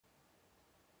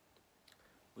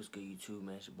What's good, YouTube,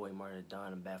 man? It's your boy Martin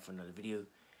Don. I'm back for another video.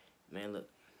 Man, look,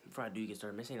 before I do get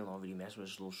started, man, this ain't a long video, man. It's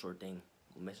just a little short thing.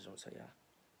 A message I want to tell y'all.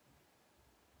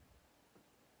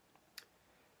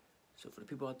 So, for the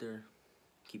people out there,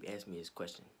 keep asking me this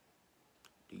question.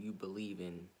 Do you believe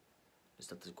in the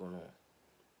stuff that's going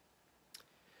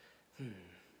on?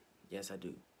 Yes, I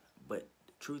do. But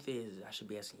the truth is, I should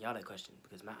be asking y'all that question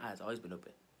because my eyes always been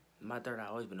open. My third eye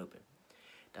always been open.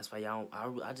 That's why y'all,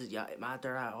 my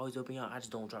third eye always open, y'all. I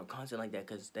just don't drop content like that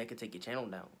because that could take your channel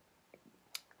down.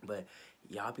 But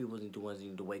y'all people need the ones that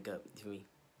need to wake up, you feel me?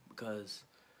 Because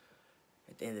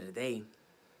at the end of the day,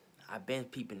 I've been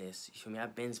peeping this, you feel me?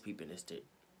 I've been peeping this shit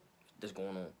that's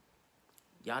going on.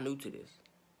 Y'all new to this.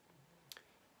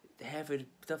 The half of the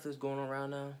stuff that's going on around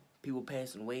now, people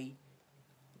passing away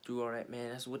through all that,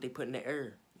 man, that's what they put in the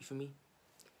air, you feel me?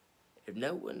 If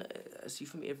no one, see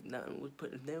for me, if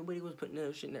nobody was putting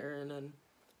no shit in the air or nothing,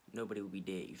 nobody would be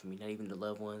dead. You feel me? Not even the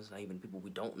loved ones, not even the people we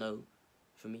don't know. You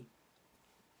feel me?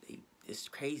 It's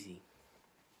crazy.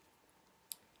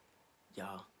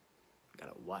 Y'all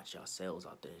gotta watch yourselves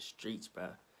out there in the streets, bro.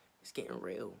 It's getting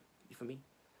real. You feel me?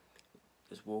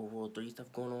 There's World War III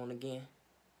stuff going on again.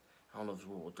 I don't know if it's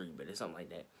World War III, but it's something like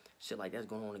that. Shit like that's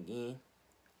going on again.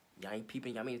 Y'all ain't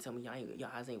peeping. Y'all mean to tell me y'all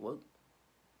eyes ain't woke?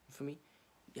 You feel me?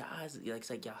 Y'all eyes, it's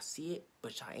like y'all see it,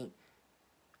 but y'all ain't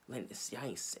it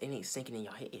ain't sinking in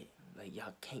y'all head. Like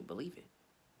y'all can't believe it.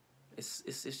 It's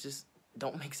just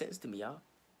don't make sense to me, y'all.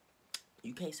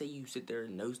 You can't say you sit there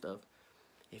and know stuff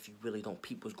if you really don't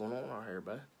peep what's going on out here,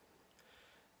 bro.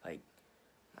 Like,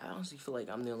 I honestly feel like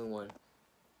I'm the only one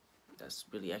that's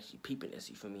really actually peeping this,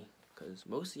 you feel me? Cause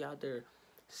most of y'all out there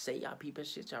say y'all peeping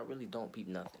shit, y'all really don't peep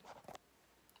nothing.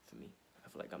 For me, I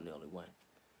feel like I'm the only one.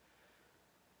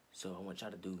 So I want y'all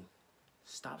to do,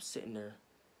 stop sitting there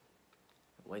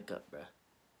and wake up, bruh.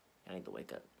 Y'all need to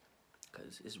wake up.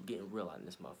 Because it's getting real out in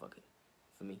this motherfucker.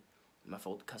 For me, my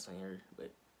fault to cuss on here, but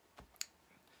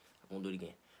I won't do it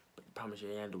again. But I promise you,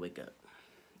 y'all need to wake up.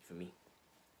 For me.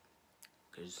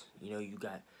 Because, you know, you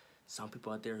got some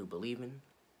people out there who believe in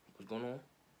what's going on.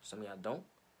 Some of y'all don't.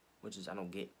 Which is, I don't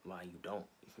get why you don't.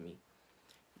 For me.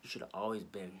 You should have always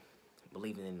been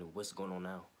believing in what's going on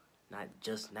now. Not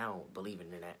just now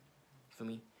believing in that. You feel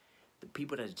me? The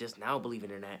people that's just now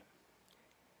believing in that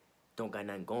don't got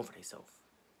nothing going for themselves.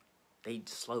 They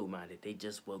slow-minded. They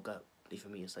just woke up. You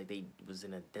feel me? It's like they was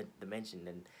in a dimension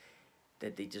and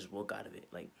that they just woke out of it.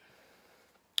 Like,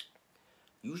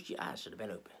 your eyes should have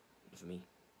been open. You feel me?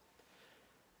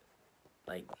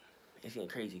 Like, it's getting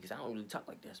crazy because I don't really talk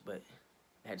like this, but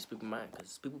I had to speak my mind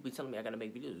because people be telling me I gotta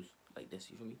make videos like this.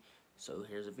 You feel me? So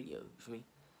here's a video. You feel me?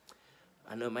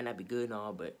 I know it might not be good and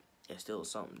all, but it's still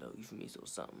something, though. You feel me? It's still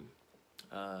something.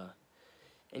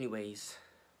 Anyways,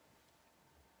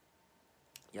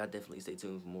 y'all definitely stay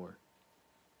tuned for more.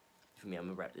 You feel me? I'm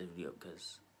gonna wrap this video up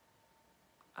because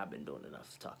I've been doing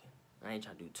enough talking. I ain't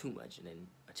trying to do too much, and then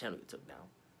my channel get took down.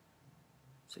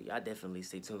 So y'all definitely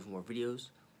stay tuned for more videos.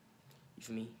 You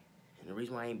feel me? And the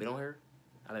reason why I ain't been on here,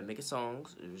 I've been making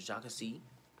songs, as y'all can see. You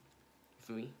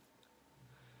feel me?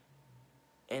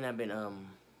 And I've been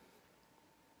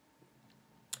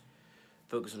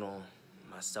focusing on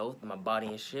myself, my body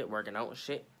and shit, working out and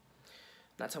shit.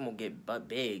 Not talking about get butt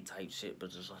big type shit, but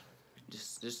just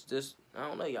I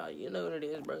don't know, y'all. You know what it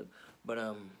is, bro. But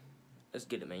let's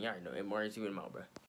get it, man. Y'all already know. And more into it, bro.